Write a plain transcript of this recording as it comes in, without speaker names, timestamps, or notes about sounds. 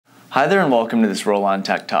Hi there and welcome to this Rollon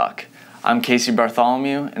Tech Talk. I'm Casey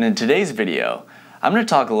Bartholomew, and in today's video, I'm going to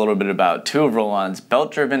talk a little bit about two of Rollon's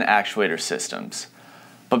belt-driven actuator systems.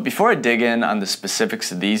 But before I dig in on the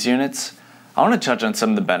specifics of these units, I want to touch on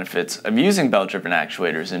some of the benefits of using belt-driven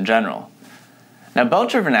actuators in general. Now,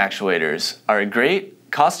 belt-driven actuators are a great,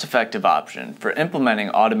 cost-effective option for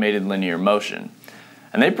implementing automated linear motion,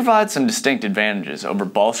 and they provide some distinct advantages over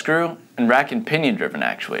ball screw and rack-and-pinion driven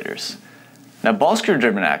actuators. Now, ball screw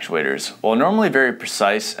driven actuators, while normally very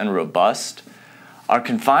precise and robust, are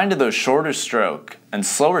confined to those shorter stroke and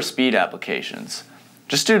slower speed applications,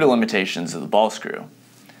 just due to limitations of the ball screw.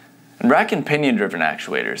 And rack and pinion driven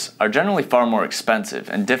actuators are generally far more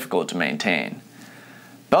expensive and difficult to maintain.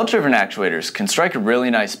 Belt driven actuators can strike a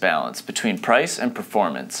really nice balance between price and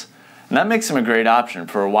performance, and that makes them a great option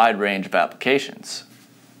for a wide range of applications.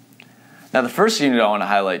 Now, the first unit I want to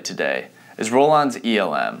highlight today is Rollon's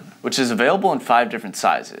ELM, which is available in 5 different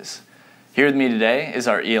sizes. Here with me today is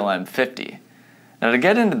our ELM 50. Now, to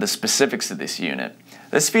get into the specifics of this unit,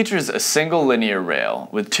 this features a single linear rail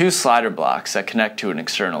with 2 slider blocks that connect to an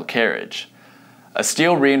external carriage. A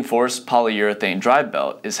steel reinforced polyurethane drive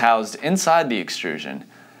belt is housed inside the extrusion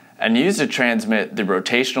and used to transmit the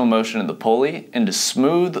rotational motion of the pulley into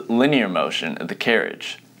smooth linear motion of the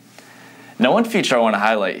carriage. Now, one feature I want to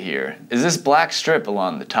highlight here is this black strip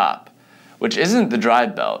along the top, which isn't the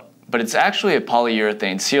drive belt, but it's actually a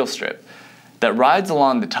polyurethane seal strip that rides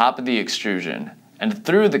along the top of the extrusion and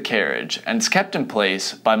through the carriage, and it's kept in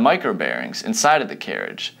place by micro bearings inside of the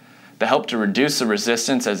carriage that help to reduce the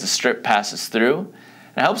resistance as the strip passes through,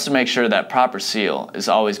 and helps to make sure that proper seal is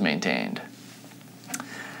always maintained.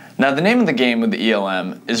 Now, the name of the game with the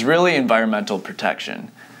ELM is really environmental protection.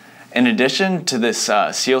 In addition to this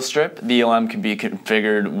seal strip, the ELM can be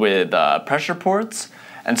configured with pressure ports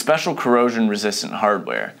and special corrosion-resistant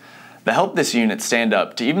hardware that help this unit stand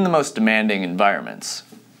up to even the most demanding environments.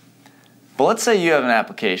 But let's say you have an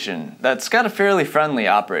application that's got a fairly friendly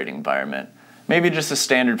operating environment, maybe just a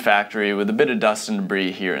standard factory with a bit of dust and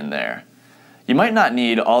debris here and there. You might not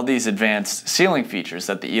need all these advanced sealing features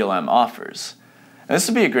that the ELM offers. And this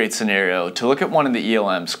would be a great scenario to look at one of the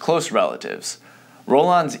ELM's close relatives,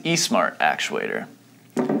 Rollon's eSmart actuator.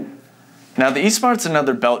 Now, the eSmart's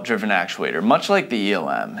another belt-driven actuator, much like the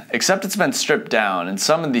ELM, except it's been stripped down and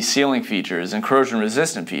some of the sealing features and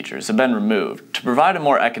corrosion-resistant features have been removed to provide a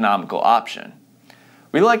more economical option.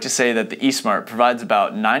 We like to say that the eSmart provides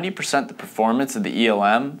about 90% the performance of the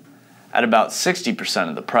ELM at about 60%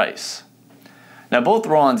 of the price. Now, both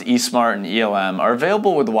Rollon's eSmart and ELM are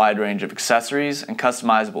available with a wide range of accessories and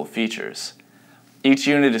customizable features. Each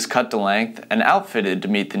unit is cut to length and outfitted to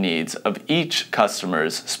meet the needs of each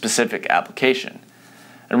customer's specific application.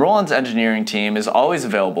 And Rollon's engineering team is always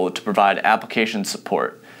available to provide application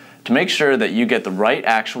support to make sure that you get the right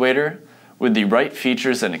actuator with the right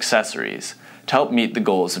features and accessories to help meet the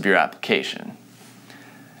goals of your application.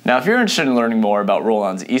 Now, if you're interested in learning more about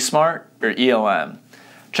Rollon's eSmart or ELM,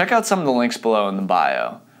 check out some of the links below in the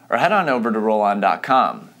bio, or head on over to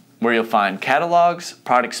Rollon.com, where you'll find catalogs,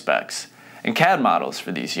 product specs, and CAD models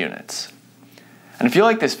for these units. And if you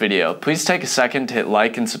like this video, please take a second to hit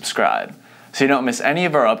like and subscribe so you don't miss any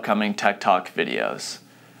of our upcoming Tech Talk videos.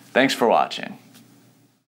 Thanks for watching.